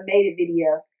then in the Made It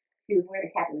video, she was wearing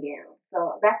a cap and gown.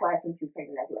 So that's why I assumed she was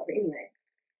pregnant as well. But anyway,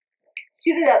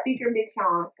 Shoot It Up featuring Big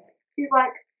Sean. She's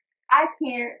like, I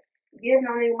can't give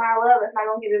no nigga my love. That's not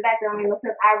gonna give it back. That don't make no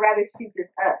sense. I'd rather shoot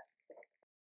this up.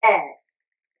 Ass.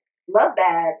 Love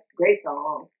Bad, great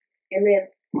song. And then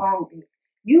Wrong Bitch.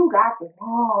 You got the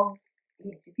wrong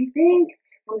bitch. If you think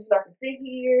I'm just about to sit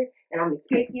here and I'm gonna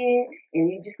kick it,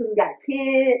 and you just because we got a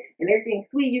kid and everything's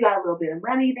sweet, you got a little bit of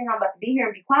money, you think I'm about to be here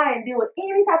and be quiet and deal with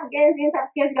any type of games, any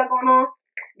type of games you got going on,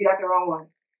 you got the wrong one.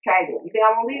 Try it. You think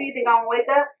I'm gonna leave you? You think I'm gonna wake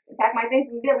up and pack my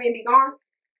things in Billy and be gone?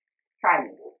 Try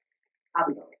me. I'll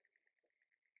be gone.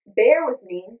 Bear With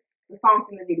Me, the song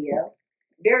from the video.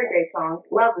 Very great song.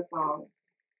 Love the song.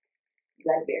 You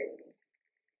gotta bear with me.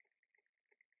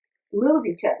 Lose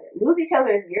Each Other. Lose Each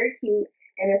Other is very cute,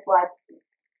 and it's like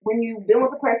when you've been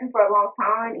with a person for a long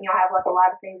time and y'all have like a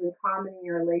lot of things in common in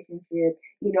your relationship,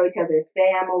 you know each other's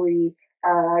family,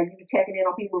 you be checking in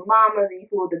on people's mamas, and you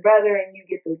fool with the brother, and you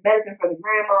get the medicine from the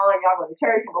grandma, and y'all go to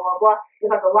church, and blah, blah, blah.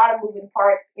 There's like a lot of moving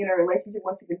parts in a relationship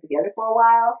once you've been together for a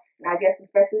while, and I guess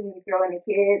especially when you throw in a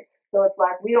kid. So it's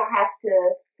like we don't have to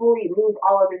fully lose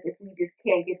all of this if we just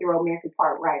can't get the romantic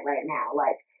part right now.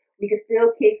 Like, we can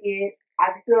still kick it.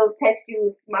 I can still text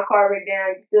you if my car break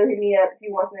down. You can still hit me up if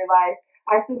you want some advice.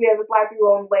 I still be able to slide through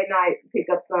on late night, pick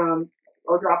up some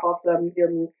or drop off some. You feel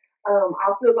me?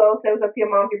 I'll still go say what's up to your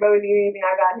mom, if your brother need anything.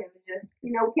 I got him. It's just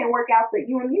we can't work out but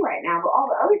you and me right now. But all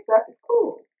the other stuff is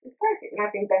cool. It's perfect. And I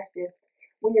think that's just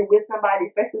when you're with somebody,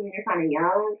 especially when you're kind of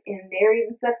young and married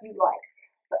and stuff. You like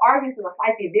the arguments and the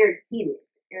fights get very heated,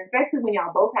 and especially when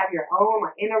y'all both have your own.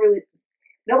 Like,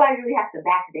 nobody really has to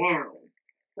back down.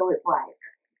 So it's like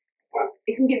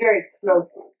it can get very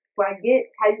explosive. So I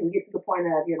get how you can get to the point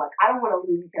of you're like, I don't want to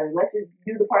lose each other. Let's just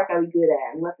do the part that we're good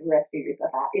at and let the rest figure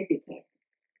stuff out if it can.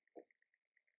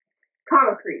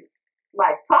 Concrete.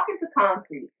 Like talking to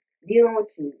concrete, dealing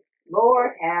with you.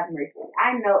 Lord have mercy.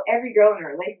 I know every girl in a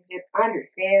relationship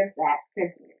understands that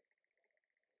sentiment.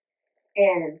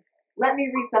 And let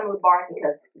me read some of the bars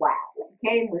because wow, she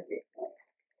came with it.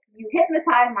 You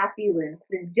hypnotize my feelings,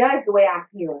 then judge the way I'm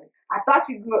feeling. I thought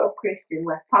you grew up Christian.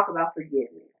 Let's talk about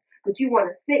forgiveness. But you want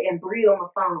to sit and breathe on the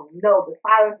phone. No, the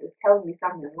silence is telling me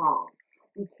something wrong.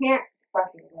 We can't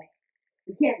fuck it away.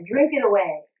 We can't drink it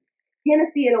away.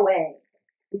 Hennessy it away.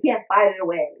 We can't fight it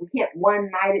away. We can't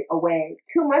one night it away.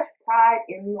 Too much pride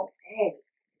in the way.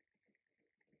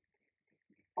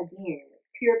 Again,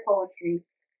 pure poetry,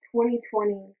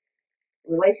 2020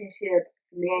 relationship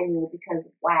manual because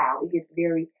wow, it gets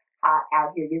very hot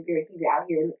out here, it gets very heated out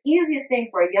here. And the easiest thing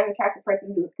for a young attractive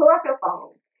person to do is pull out your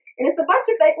phone. And it's a bunch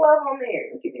of fake love on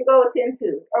there that you can go attend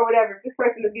to or whatever. If this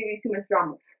person will give you too much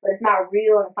drama. But it's not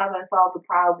real and it's not gonna solve the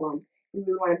problem. You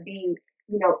really wanna be,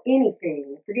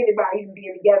 anything. Forget about even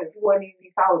being together. If you want to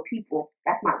be solid people,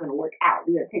 that's not gonna work out.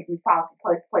 We're gonna take these problems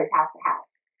from place to place, house to house.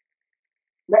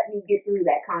 Let me get through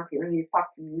that conflict. Let me just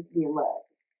talk to you, be in love.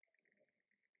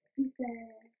 He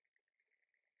said,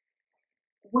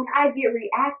 when I get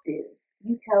reactive,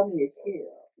 you tell me to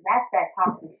chill. That's that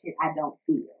toxic shit I don't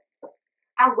feel.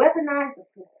 I weaponize the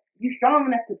pussy. You strong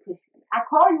enough to push me. I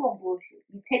call you on bullshit.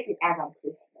 You take it as I'm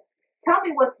pushing. Tell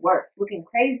me what's worse, looking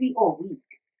crazy or weak.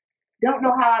 Don't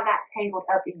know how I got tangled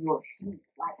up in your sheets.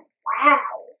 Like,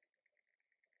 wow.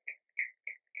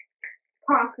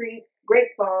 Concrete, great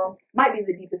song. Might be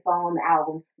the deepest song on the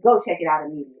album. Go check it out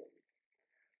immediately.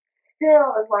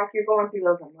 Still, it's like you're going through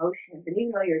those emotions, and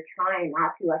even though you're trying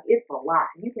not to, like, it's a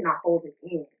lot. You cannot hold it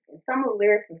in. And some of the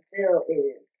lyrics from Still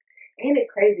is, ain't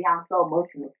it crazy how I'm so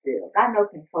emotional still? Got no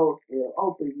control still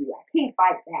over you. I can't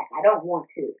fight back. I don't want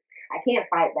to. I can't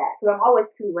fight back because I'm always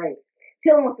too late.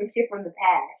 Chilling with some shit from the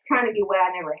past, trying to get what I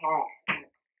never had.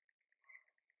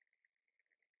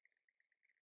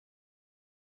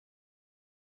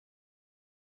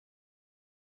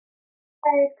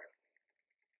 Like,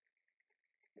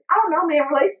 I don't know, man.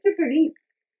 Relationships are deep.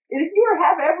 And if you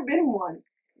have ever been in one,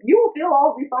 you will feel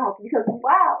all of these songs because,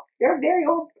 wow, they're very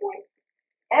on point.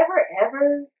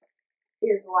 Ever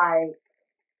is like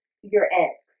your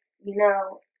ex,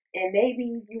 and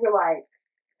maybe you were like,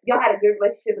 y'all had a good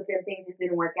relationship, but then things just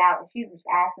didn't work out. And she was just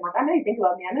asking, like, I know you think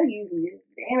about me. I know you do.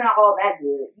 It ain't not all that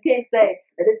good. You can't say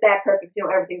that it's that perfect. You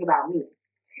don't ever think about me.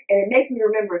 And it makes me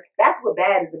remember that's what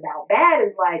Bad is about. Bad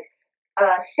is like,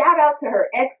 shout out to her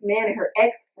ex man and her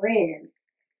ex friend.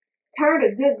 Turned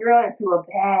a good girl into a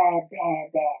bad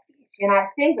bitch. And I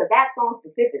think that song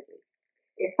specifically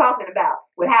is talking about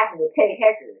what happened with Tay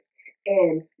Hecker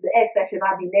and the ex that should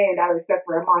not be named out of respect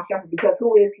for Iman Shumpert because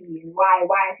who is he and why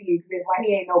is he exist? Why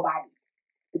he ain't nobody?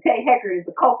 The Tay Hecker is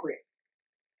the culprit.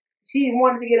 She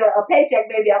wanted to get a paycheck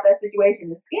maybe out that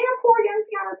situation and scam poor young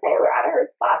Tiana Taylor out of her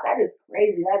spot. That is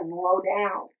crazy. That is low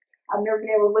down. I've never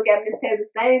been able to look at Miss Taylor the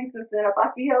same since then. I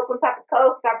thought she held some type of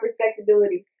code, some type of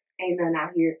respectability. Ain't none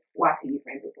out here watching you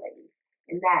friends with ladies.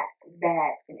 And that is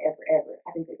bad and ever.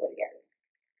 I think they go together.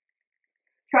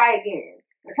 Try Again.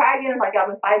 Now try again is like y'all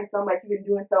been fighting so much, you've been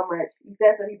doing so much. You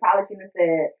said something you probably shouldn't have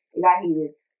said. It got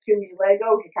heated. Should we just let it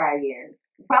go? We should try again.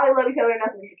 We probably love each other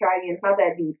enough. We should try again. It's not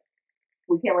that deep.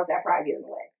 We can't let that pride get in the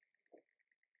way.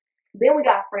 Then we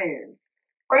got Friends.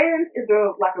 Friends is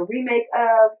like a remake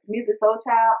of Music Soul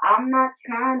Child. I'm not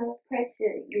trying to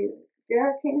pressure you.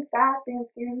 Just can't stop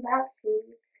thinking about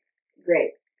you.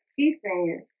 Great. She's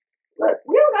saying, look,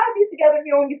 we don't gotta be together if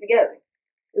you don't get together.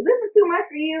 If this is too much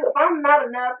for you, if I'm not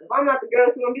enough, if I'm not the girl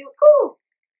you want to be with, cool.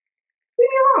 Leave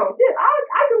me alone. Dude,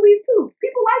 I can leave too.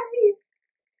 People like me.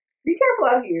 Be careful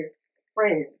out here.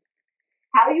 Friends.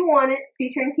 How You Want It,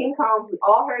 featuring King Combs. We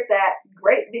all heard that.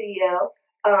 Great video.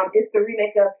 It's the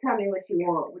remake of Tell Me What You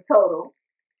Want with Total.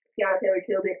 Tiana Taylor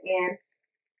killed it. And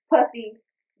Puffy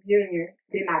Jr.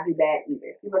 did not do bad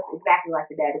either. He looks exactly like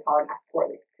the dad. It's hard not to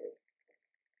support it too.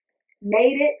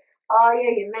 Made It. Oh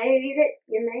yeah, you made it.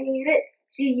 You made it.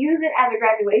 She used it as a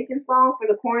graduation song for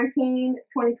the quarantine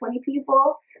 2020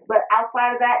 people. But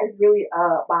outside of that, it's really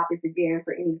bop. It's a jam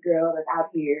for any girl that's out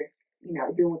here,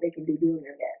 doing what they can do, doing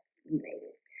their best. You made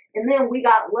it. And then We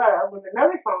Got Love was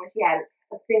another song that she had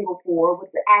a single for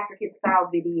with the African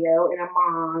style video and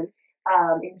Amon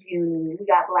in June. We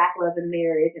got Black Love and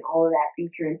Marriage and all of that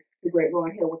featuring the great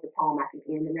Lauryn Hill with the poem at the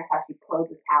end. And that's how she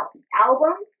closes out the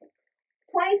album.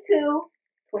 22,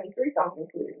 23 songs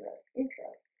included in the intro.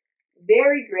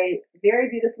 Very great, very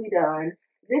beautifully done.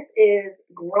 This is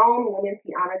grown woman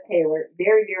Tiana Taylor.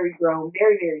 Very, very grown,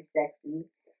 very, very sexy.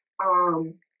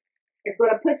 It's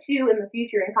going to put you in the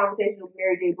future in conversation with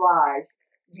Mary J. Blige,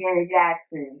 Janet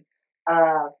Jackson,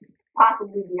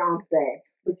 possibly Beyonce.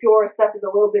 But your stuff is a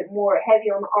little bit more heavy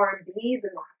on the R&B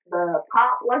than the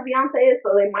pop like Beyonce is,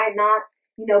 so they might not,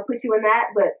 put you in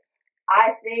that. But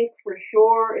I think for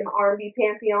sure in the R&B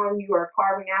pantheon, you are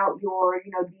carving out your,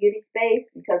 deity space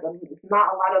because there's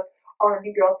not a lot of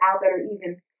R&B girls out there that are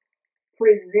even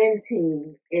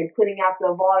presenting and putting out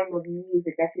the volume of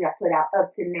music that you have put out up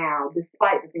to now,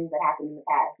 despite the things that happened in the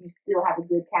past. You still have a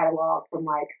good catalog from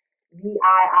like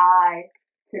VII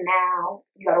to now.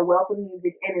 You got a wealth of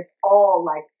music and it's all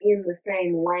like in the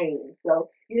same lane.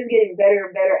 So you're just getting better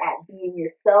and better at being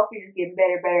yourself. You're just getting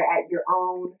better and better at your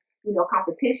own,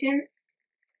 competition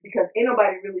because ain't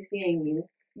nobody really seeing you.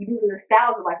 You do the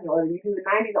nostalgia like no other. You do the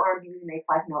 90s R&B remake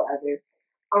like no other.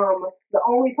 The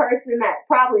only person that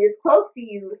probably is close to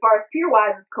you as far as peer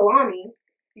wise is Kalani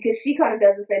because she kind of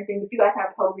does the same thing, but you guys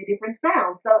have totally different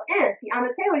sounds. So,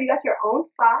 Tiana Taylor, you got your own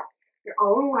spot, your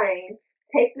own lane.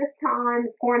 Take this time,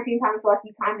 this quarantine time, so like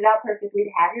you timed it out perfectly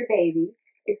to have your baby.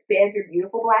 Expand your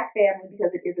beautiful black family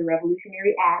because it is a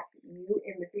revolutionary act. You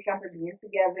and Mr. Shumpert being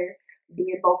together,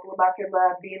 being vocal about your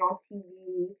love, being on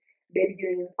TV, baby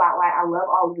doing in the spotlight. I love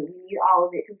all of it. We need all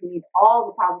of it because we need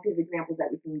all the positive examples that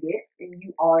we can get, and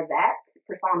you are that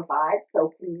personified.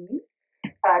 So please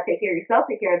take care of yourself,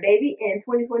 take care of baby. In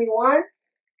 2021,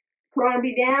 Corona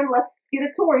be damned, let's get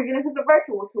a tour, even if it's a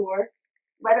virtual tour.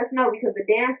 Let us know because the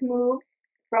dance moves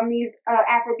from these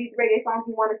Afrobeat reggae songs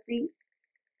we want to see,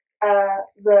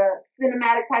 the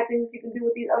cinematic type things you can do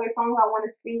with these other songs I want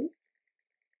to see.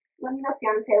 Let me know,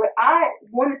 Tiana Taylor. I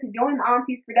wanted to join the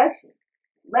Aunties production.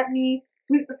 Let me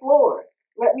sweep the floors.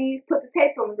 Let me put the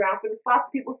tapes on the ground for the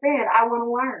spots people stand. I want to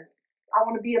learn. I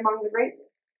want to be among the greatness.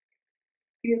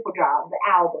 Beautiful job. The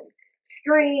album.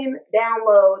 Stream,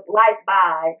 download, like,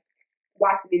 buy,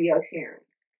 watch the video, share them.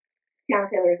 Tiana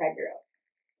Taylor is that girl.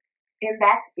 And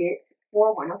that's it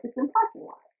for 106 in Parking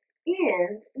Lot.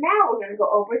 And now we're going to go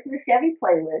over to the Chevy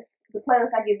playlist, the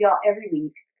playlist I give y'all every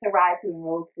week to ride to and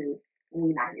roll to when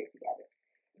we're not here together.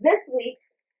 This week,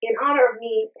 in honor of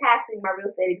me passing my real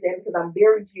estate exam because I'm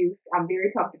very juiced, I'm very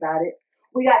pumped about it,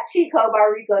 we got Cheat Code by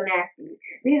Rico Nasty.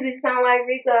 These bitches sound like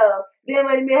Rico. Been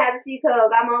with me, have a cheat code.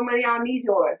 Got my money, I don't need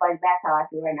yours. Like, that's how I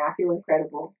feel right now. I feel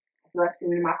incredible. I feel like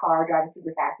screaming in my car, driving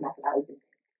super fast, and that's what I was doing.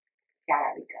 Shout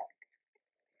out Rico.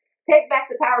 Take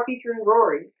Back the Power featuring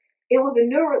Rory. It was a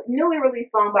newly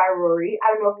released song by Rory.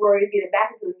 I don't know if Rory is getting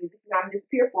back into the music. He's not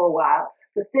disappeared for a while.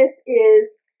 But this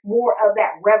is more of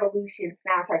that revolution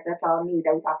soundtrack that y'all need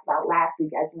that we talked about last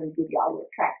week. I just want to give y'all a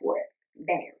little track for it.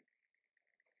 Bam.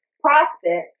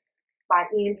 Prospect by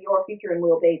Ian Dior featuring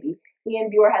Lil Baby.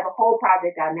 Ian Dior has a whole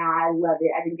project out now. I love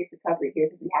it. I didn't get to cover it here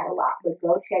because we had a lot. But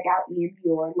go check out Ian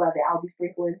Dior. Love it. I'll be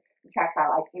sprinkling the tracks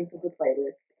out like into the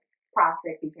playlist.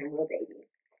 Prospect featuring Lil Baby.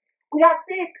 We got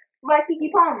Sick by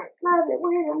Keke Palmer. Love it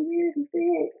when I'm using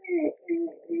sick.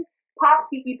 Pop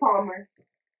Keke Palmer.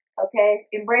 Okay?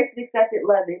 Embrace it, accept it,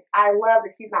 love it. I love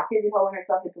that she's not pigeonholing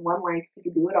herself into one lane. She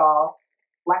can do it all.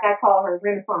 Like I call her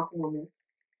Renaissance woman.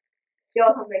 Show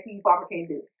us something that Keke Palmer can't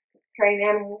do. Train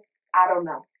animals? I don't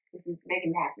know. This is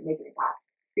making it happen, making it possible.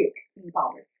 Sick, Keke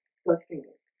Palmer. Go stream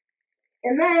it.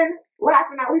 And then, last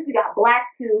but not least, we got Black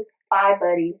 2 by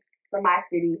Buddy from my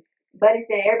city. Buddy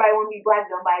saying everybody want to be black,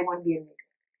 nobody want to be a nigga.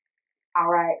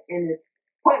 Alright, and it's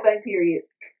point blank period.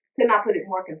 Could not put it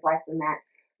more concise than that.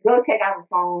 Go check out the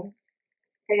song.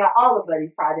 Check out all of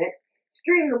Buddy's projects.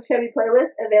 Stream the Chevy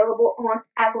playlist available on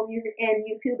Apple Music and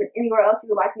YouTube and anywhere else you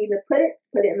would like me to put it.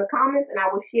 Put it in the comments and I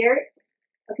will share it.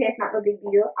 Okay, it's not no big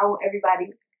deal. I want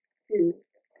everybody to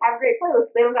have a great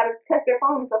playlist. They don't gotta test their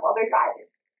phone and stuff while they're driving.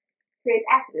 Create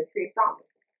activists, create drama.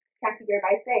 Trying to keep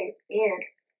everybody safe and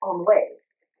on the way.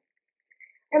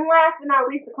 And last but not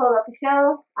least, to close out the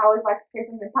show, I always like to say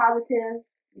something positive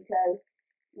because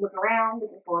look around,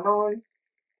 look what's going on.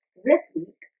 This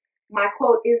week, my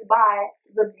quote is by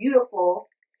the beautiful,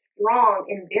 strong,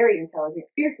 and very intelligent,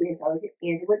 fiercely intelligent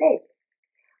Angela Davis.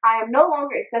 I am no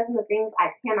longer accepting the things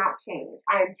I cannot change.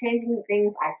 I am changing the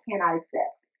things I cannot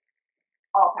accept.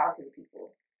 All power to the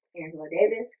people. Angela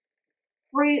Davis.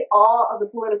 Free all of the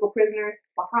political prisoners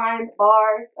behind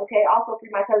bars. Okay, also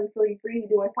free my cousin Philly Free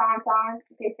doing time.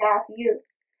 Okay, shout out to you.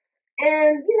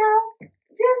 And,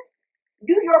 just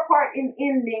do your part in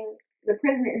ending the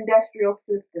prison industrial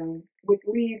system, which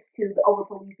leads to the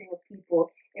over-policing of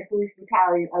people and police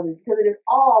brutality and others, because it is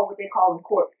all what they call in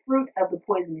court fruit of the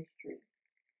poisonous tree.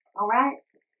 All right?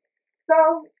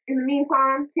 So, in the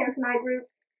meantime, Tanzanite group,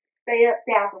 stay up,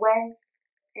 stay out the way,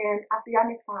 and I'll see y'all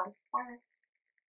next time. Bye.